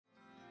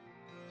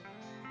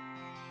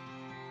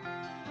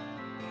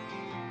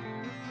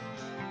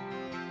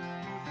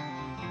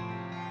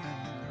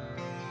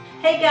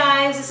Hey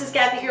guys, this is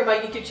Kathy here on my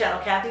YouTube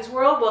channel, Kathy's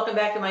World. Welcome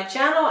back to my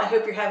channel. I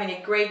hope you're having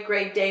a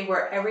great day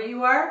wherever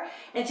you are.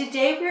 And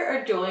today we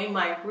are doing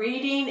my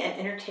reading and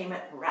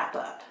entertainment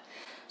wrap-up.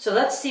 So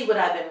let's see what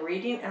I've been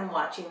reading and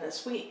watching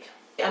this week.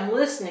 I'm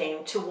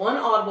listening to one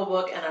Audible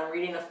book and I'm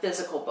reading a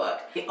physical book.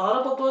 The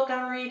Audible book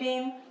I'm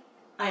reading,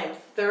 I am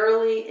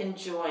thoroughly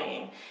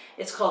enjoying.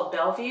 It's called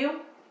Bellevue.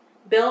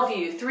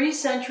 Bellevue, 3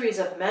 Centuries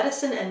of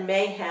Medicine and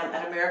Mayhem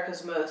at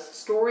America's Most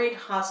Storied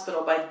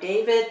Hospital by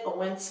David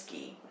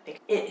Oshinsky.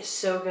 It is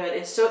so good.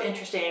 It's so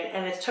interesting,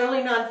 and it's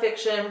totally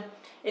nonfiction.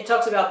 It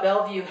talks about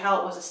Bellevue,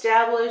 how it was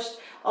established,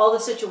 all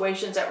the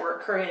situations that were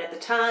occurring at the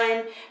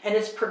time, and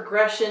its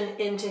progression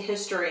into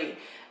history.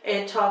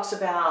 It talks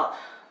about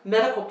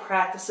medical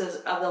practices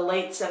of the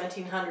late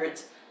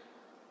 1700s.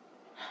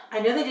 I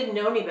know they didn't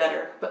know any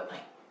better, but my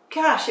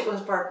gosh, it was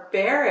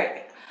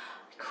barbaric.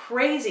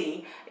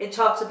 Crazy. It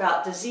talks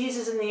about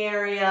diseases in the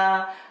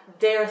area,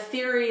 their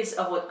theories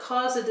of what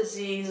caused the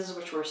diseases,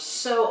 which were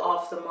so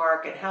off the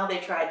mark, and how they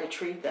tried to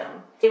treat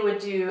them. They would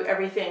do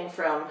everything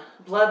from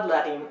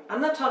bloodletting.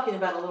 I'm not talking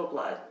about a little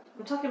blood.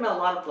 I'm talking about a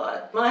lot of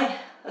blood. My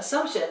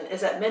assumption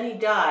is that many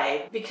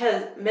died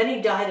because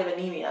many died of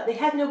anemia. They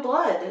had no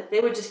blood.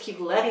 They would just keep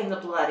letting the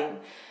blooding.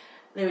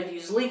 They would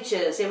use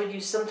leeches. They would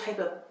use some type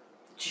of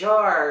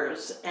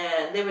jars,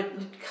 and they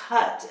would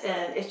cut,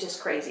 and it's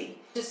just crazy.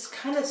 Just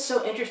kind of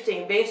so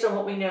interesting based on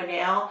what we know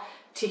now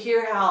to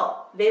hear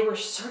how they were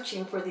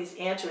searching for these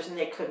answers and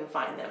they couldn't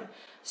find them.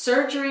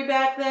 Surgery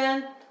back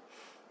then,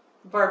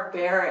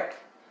 barbaric,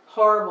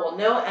 horrible,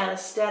 no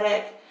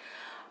anesthetic.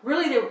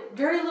 Really, there was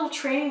very little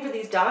training for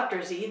these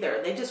doctors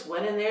either. They just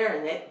went in there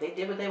and they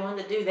did what they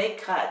wanted to do. They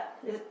cut.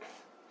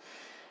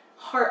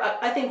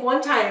 I think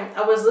one time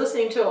I was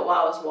listening to it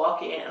while I was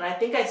walking, and I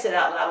think I said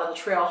out loud on the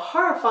trail,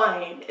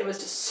 horrifying. It was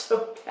just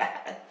so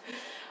bad.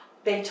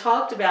 They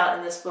talked about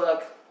in this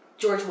book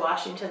George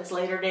Washington's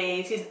later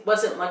days. He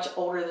wasn't much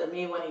older than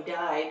me when he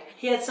died.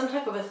 He had some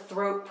type of a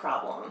throat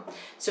problem.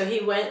 So he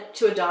went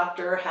to a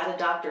doctor, had a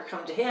doctor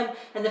come to him,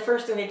 and the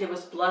first thing they did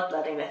was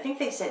bloodletting. I think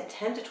they said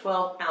 10 to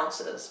 12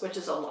 ounces, which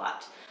is a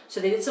lot. So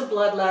they did some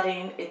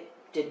bloodletting. It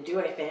didn't do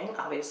anything,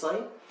 obviously.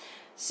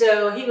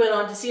 So he went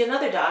on to see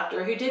another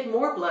doctor who did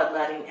more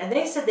bloodletting, and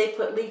they said they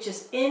put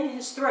leeches in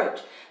his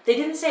throat. They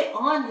didn't say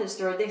on his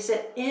throat, they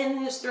said in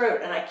his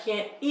throat, and I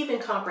can't even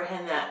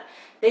comprehend that.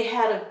 They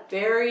had a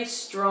very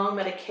strong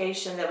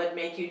medication that would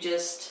make you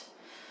just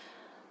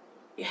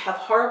have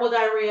horrible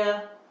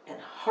diarrhea and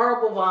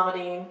horrible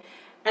vomiting,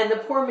 and the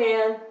poor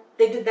man,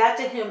 they did that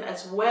to him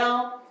as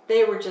well.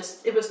 They were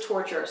just, it was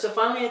torture. So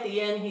finally at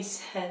the end he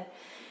said,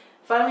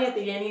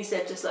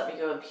 just let me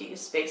go in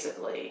peace,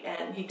 basically.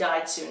 And he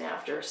died soon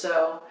after.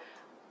 So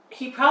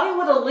he probably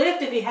would have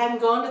lived if he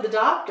hadn't gone to the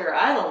doctor.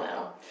 I don't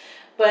know.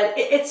 But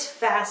it's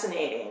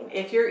fascinating.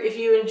 If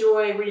you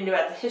enjoy reading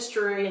about the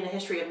history and the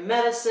history of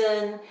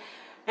medicine,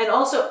 and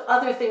also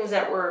other things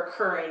that were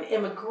occurring,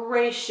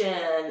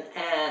 immigration,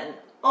 and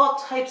all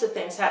types of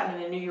things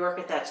happening in New York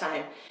at that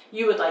time,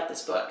 you would like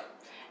this book.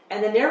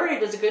 And the narrator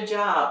does a good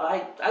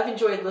job. I've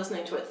enjoyed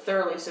listening to it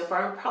thoroughly so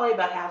far. I'm probably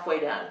about halfway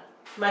done.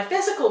 My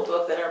physical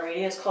book that I'm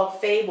reading is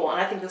called Fable,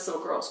 and I think this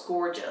little girl's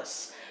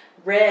gorgeous.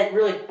 Red,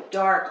 really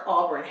dark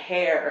auburn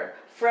hair,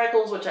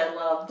 freckles, which I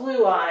love,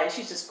 blue eyes,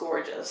 she's just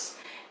gorgeous.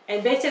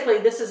 And basically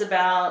this is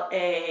about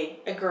a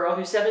girl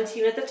who's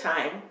 17 at the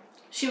time.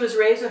 She was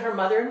raised with her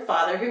mother and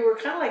father, who were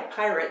kind of like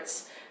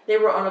pirates. They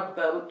were on a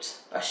boat,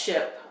 a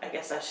ship, I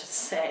guess I should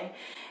say.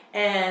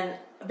 And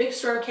a big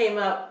storm came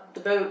up,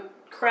 the boat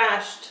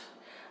crashed,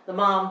 the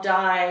mom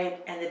died,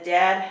 and the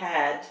dad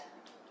had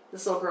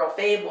this little girl,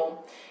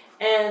 Fable.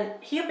 And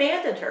he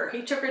abandoned her.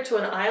 He took her to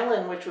an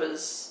island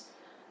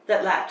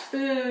that lacked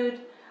food.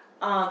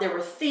 There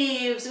were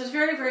thieves. It was a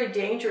very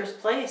dangerous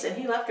place, and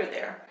he left her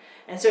there.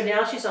 And so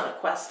now she's on a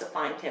quest to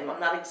find him.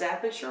 I'm not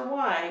exactly sure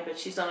why, but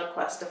she's on a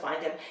quest to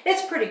find him.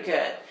 It's pretty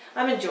good.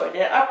 I'm enjoying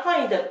it. I'll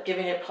probably end up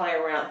giving it probably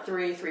around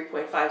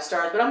 3.5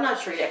 stars, but I'm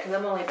not sure yet because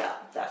I'm only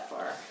about that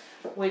far,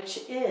 which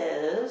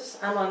is,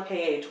 I'm on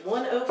page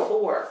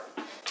 104.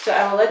 So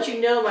I will let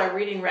you know my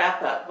reading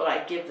wrap-up when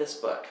I give this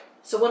book.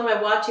 So what am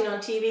I watching on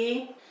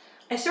TV?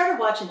 I started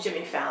watching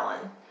Jimmy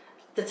Fallon,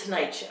 The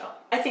Tonight Show.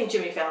 I think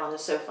Jimmy Fallon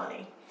is so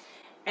funny.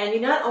 And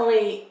you not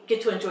only get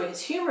to enjoy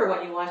his humor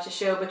when you watch the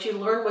show, but you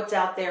learn what's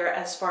out there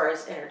as far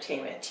as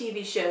entertainment,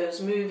 TV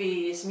shows,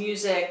 movies,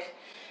 music.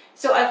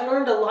 So I've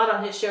learned a lot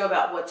on his show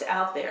about what's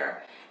out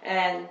there.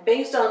 And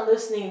based on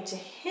listening to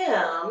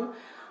him,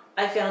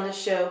 I found a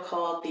show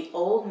called The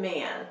Old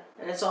Man,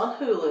 and it's on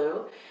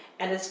Hulu,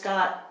 and it's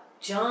got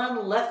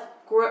John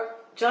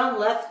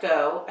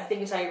Lithgow, I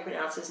think is how you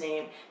pronounce his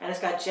name, and it's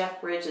got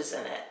Jeff Bridges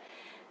in it.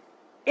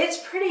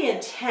 It's pretty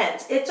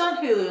intense. It's on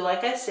Hulu,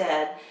 like I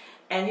said,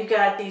 and you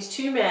got these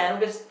two men, I'm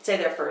going to say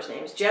their first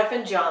names, Jeff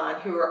and John,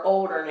 who are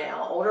older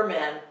now, older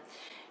men,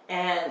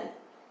 and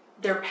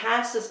their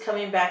past is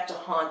coming back to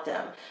haunt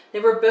them. They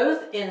were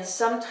both in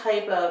some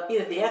type of,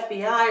 either the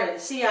FBI or the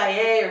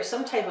CIA or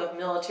some type of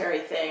military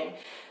thing.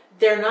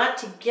 They're not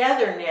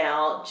together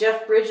now.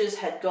 Jeff Bridges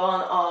had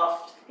gone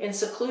off in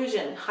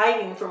seclusion,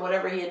 hiding from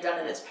whatever he had done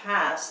in his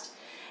past.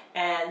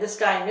 And this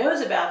guy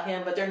knows about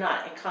him, but they're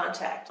not in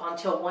contact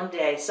until one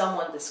day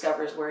someone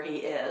discovers where he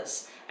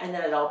is. And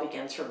then it all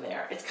begins from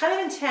there. It's kind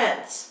of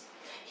intense.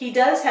 He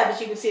does have,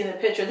 as you can see in the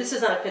picture, this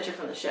is not a picture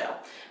from the show,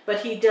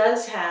 but he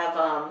does have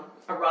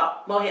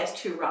he has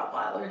 2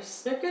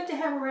 Rottweilers. They're good to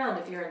have around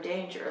if you're in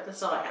danger.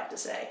 That's all I have to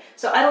say.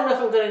 So I don't know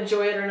if I'm going to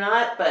enjoy it or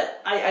not,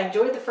 but I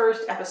enjoyed the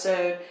first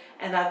episode,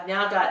 and I've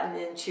now gotten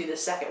into the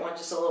second one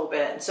just a little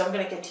bit. And so I'm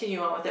going to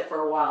continue on with it for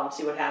a while and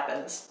see what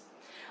happens.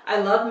 I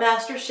love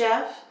Master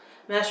Chef.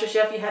 Master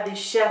Chef, you have these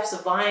chefs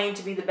vying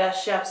to be the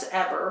best chefs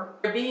ever.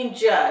 They're being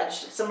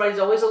judged. Somebody's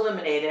always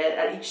eliminated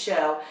at each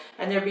show,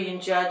 and they're being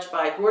judged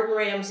by Gordon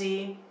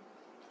Ramsay,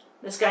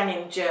 this guy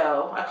named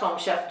Joe. I call him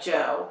Chef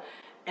Joe.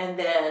 And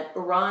then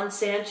Ron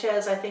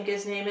Sanchez, I think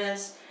his name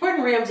is.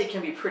 Gordon Ramsay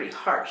can be pretty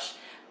harsh,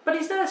 but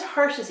he's not as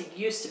harsh as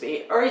he used to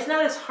be, or he's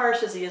not as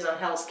harsh as he is on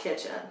Hell's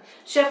Kitchen.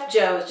 Chef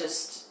Joe is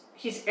just,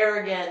 he's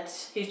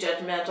arrogant, he's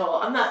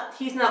judgmental.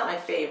 He's not my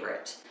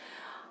favorite.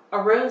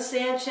 Ron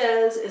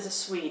Sanchez is a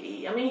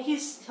sweetie. I mean,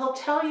 he'll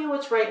tell you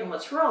what's right and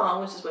what's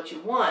wrong, which is what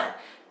you want,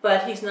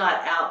 but he's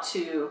not out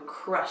to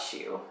crush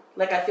you,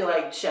 like I feel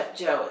like Chef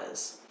Joe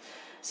is.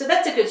 So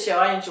that's a good show.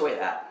 I enjoy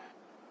that.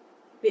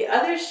 The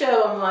other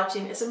show I'm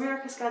watching is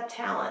America's Got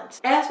Talent.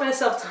 I ask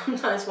myself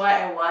sometimes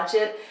why I watch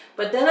it,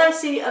 but then I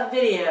see a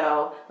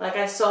video like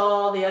I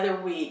saw the other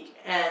week,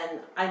 and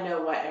I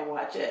know why I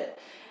watch it.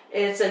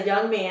 It's a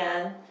young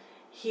man.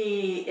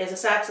 He is a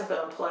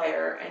saxophone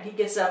player, and he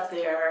gets up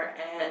there,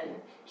 and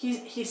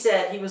he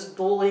said he was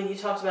bullied. He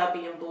talks about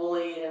being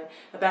bullied and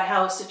about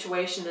how his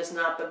situation is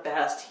not the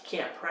best. He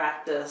can't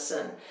practice,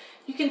 and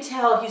you can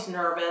tell he's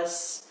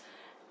nervous.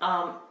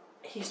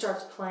 He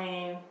starts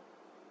playing,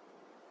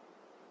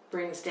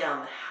 brings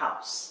down the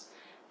house.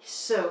 He's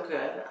so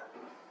good.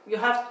 You'll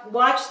have to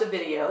watch the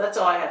video. That's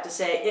all I have to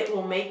say. It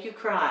will make you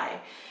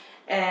cry.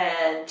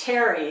 And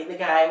Terry, the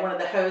guy, one of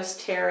the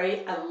hosts,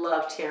 Terry, I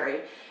love Terry.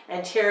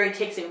 And Terry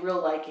takes a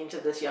real liking to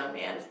this young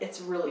man. It's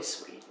really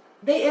sweet.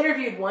 They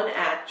interviewed one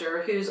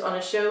actor who's on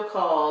a show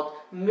called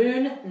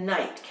Moon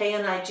Knight,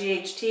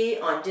 K-N-I-G-H-T,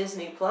 on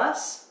Disney+.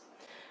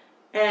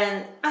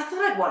 And I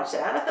thought I'd watch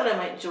that. I thought I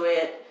might enjoy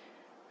it.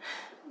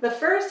 The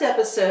first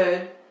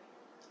episode,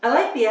 I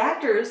like the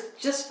actors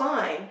just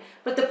fine,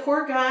 but the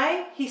poor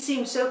guy, he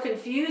seems so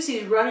confused.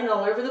 He's running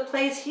all over the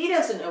place. He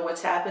doesn't know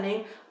what's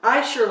happening.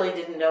 I surely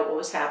didn't know what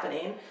was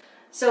happening.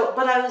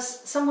 But I was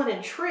somewhat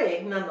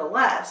intrigued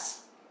nonetheless.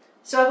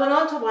 So I went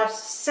on to watch the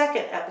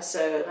second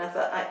episode, and I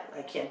thought,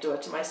 I can't do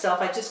it to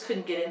myself. I just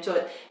couldn't get into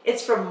it.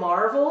 It's from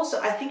Marvel,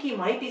 so I think he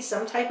might be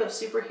some type of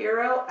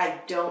superhero. I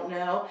don't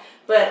know,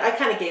 but I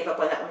kind of gave up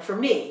on that one. For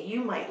me,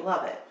 you might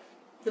love it.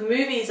 The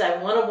movies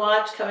I want to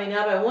watch coming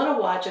up, I want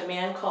to watch A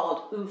Man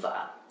Called Ove.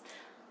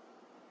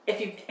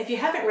 If you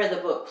haven't read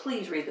the book,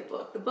 please read the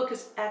book. The book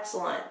is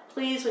excellent.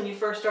 Please, when you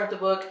first start the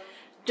book,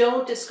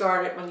 don't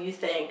discard it when you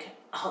think,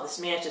 oh, this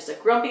man's just a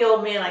grumpy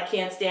old man, I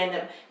can't stand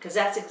him, because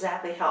that's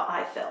exactly how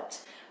I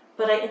felt.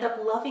 But I end up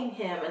loving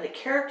him and the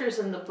characters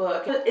in the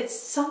book. But it's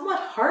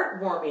somewhat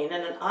heartwarming in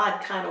an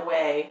odd kind of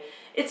way.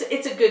 It's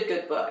a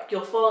good book.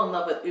 You'll fall in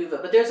love with Ove.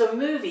 But there's a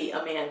movie,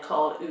 A Man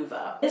Called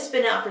Ove. It's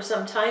been out for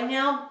some time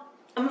now.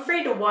 I'm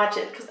afraid to watch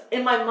it because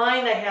in my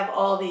mind I have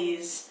all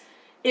these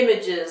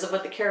images of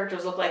what the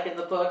characters look like in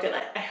the book, and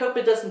I hope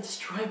it doesn't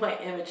destroy my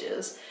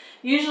images.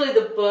 Usually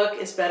the book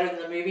is better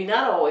than the movie,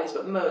 not always,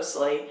 but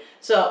mostly.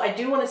 So I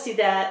do want to see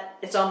that.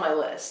 It's on my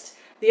list.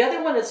 The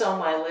other one that's on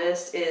my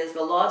list is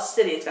The Lost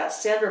City. It's got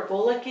Sandra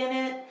Bullock in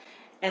it,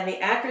 and the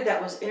actor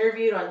that was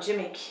interviewed on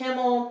Jimmy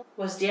Kimmel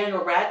was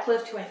Daniel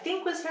Radcliffe, who I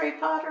think was Harry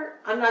Potter.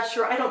 I'm not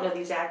sure. I don't know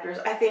these actors.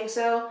 I think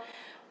so.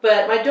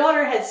 But my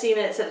daughter had seen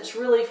it, said it's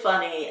really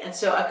funny, and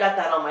so I've got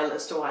that on my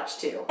list to watch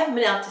too. I haven't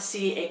been out to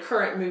see a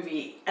current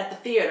movie at the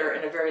theater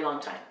in a very long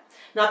time.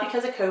 Not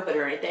because of COVID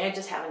or anything, I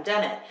just haven't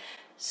done it.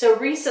 So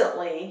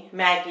recently,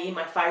 Maggie,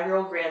 my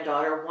 5-year-old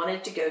granddaughter,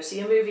 wanted to go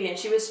see a movie, and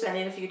she was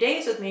spending a few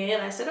days with me,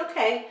 and I said,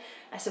 okay.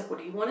 I said, what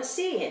do you want to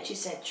see? And she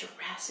said,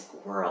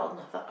 Jurassic World.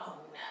 And I thought, oh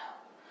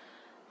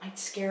no, might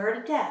scare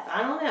her to death.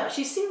 I don't know.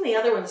 She's seen the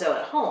other ones though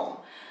at home.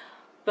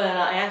 But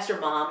I asked her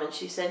mom, and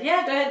she said,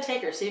 yeah, go ahead and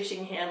take her, see if she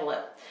can handle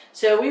it.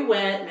 So we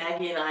went,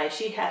 Maggie and I.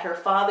 She had her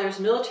father's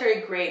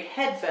military-grade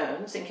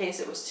headphones in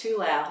case it was too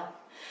loud.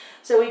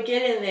 So we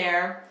get in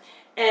there,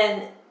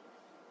 and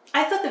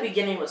I thought the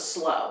beginning was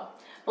slow,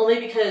 only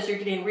because you're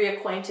getting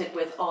reacquainted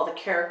with all the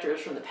characters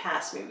from the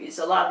past movies.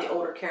 A lot of the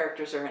older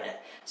characters are in it.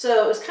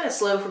 So it was kind of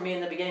slow for me in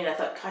the beginning. I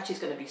thought, God, she's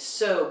going to be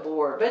so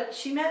bored. But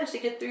she managed to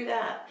get through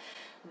that.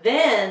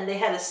 Then they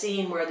had a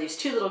scene where these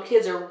 2 little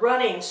kids are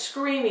running,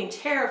 screaming,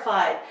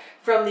 terrified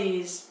from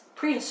these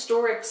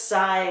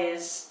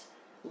prehistoric-sized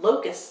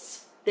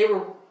locusts. They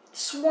were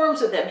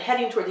swarms of them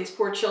heading toward these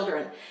poor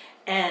children.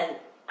 And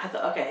I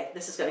thought, okay,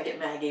 this is going to get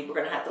Maggie. We're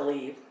going to have to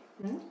leave.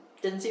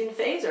 Didn't seem to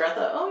faze her. I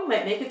thought, oh, we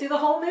might make it through the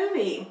whole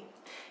movie.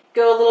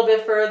 Go a little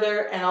bit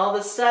further, and all of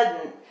a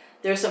sudden,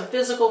 there's some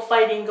physical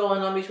fighting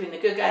going on between the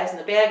good guys and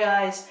the bad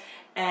guys.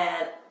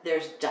 And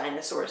there's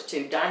dinosaurs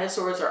too.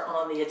 Dinosaurs are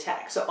on the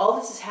attack. So all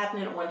this is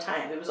happening at one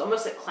time. It was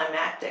almost like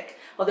climactic,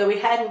 although we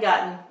hadn't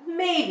gotten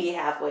maybe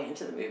halfway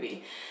into the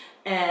movie.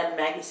 And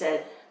Maggie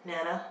said,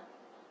 Nana,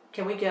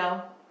 can we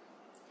go?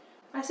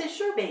 I said,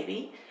 sure,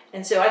 baby.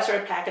 And so I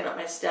started packing up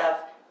my stuff,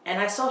 and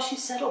I saw she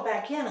settled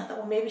back in. I thought,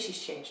 well, maybe she's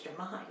changed her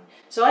mind.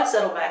 So I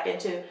settled back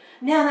into,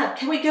 Nana,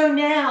 can we go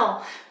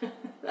now?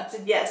 I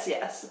said, yes,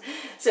 yes.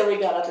 So we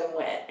got up and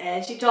went.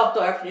 And she talked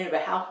all afternoon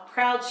about how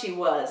proud she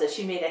was that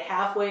she made it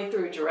halfway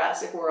through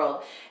Jurassic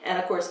World. And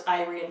of course,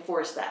 I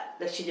reinforced that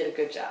she did a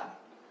good job.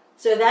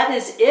 So that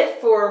is it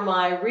for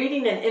my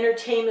reading and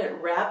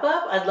entertainment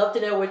wrap-up. I'd love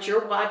to know what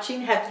you're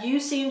watching. Have you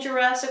seen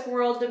Jurassic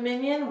World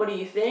Dominion? What do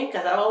you think?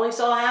 Because I only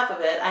saw half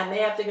of it. I may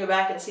have to go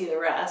back and see the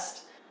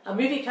rest. A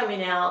movie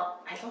coming out,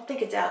 I don't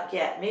think it's out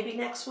yet, maybe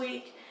next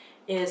week,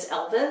 is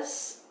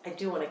Elvis. I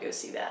do want to go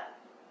see that.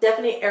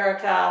 Stephanie,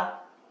 Erica,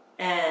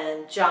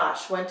 and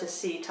Josh went to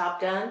see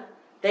Top Gun.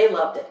 They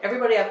loved it.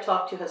 Everybody I've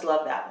talked to has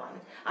loved that one.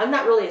 I'm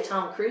not really a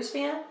Tom Cruise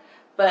fan,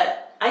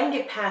 but I can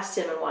get past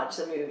him and watch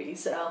the movie.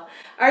 So, all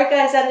right,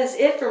 guys, that is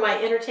it for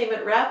my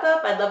entertainment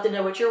wrap-up. I'd love to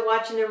know what you're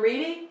watching and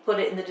reading. Put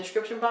it in the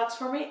description box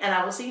for me, and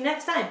I will see you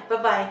next time.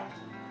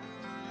 Bye-bye.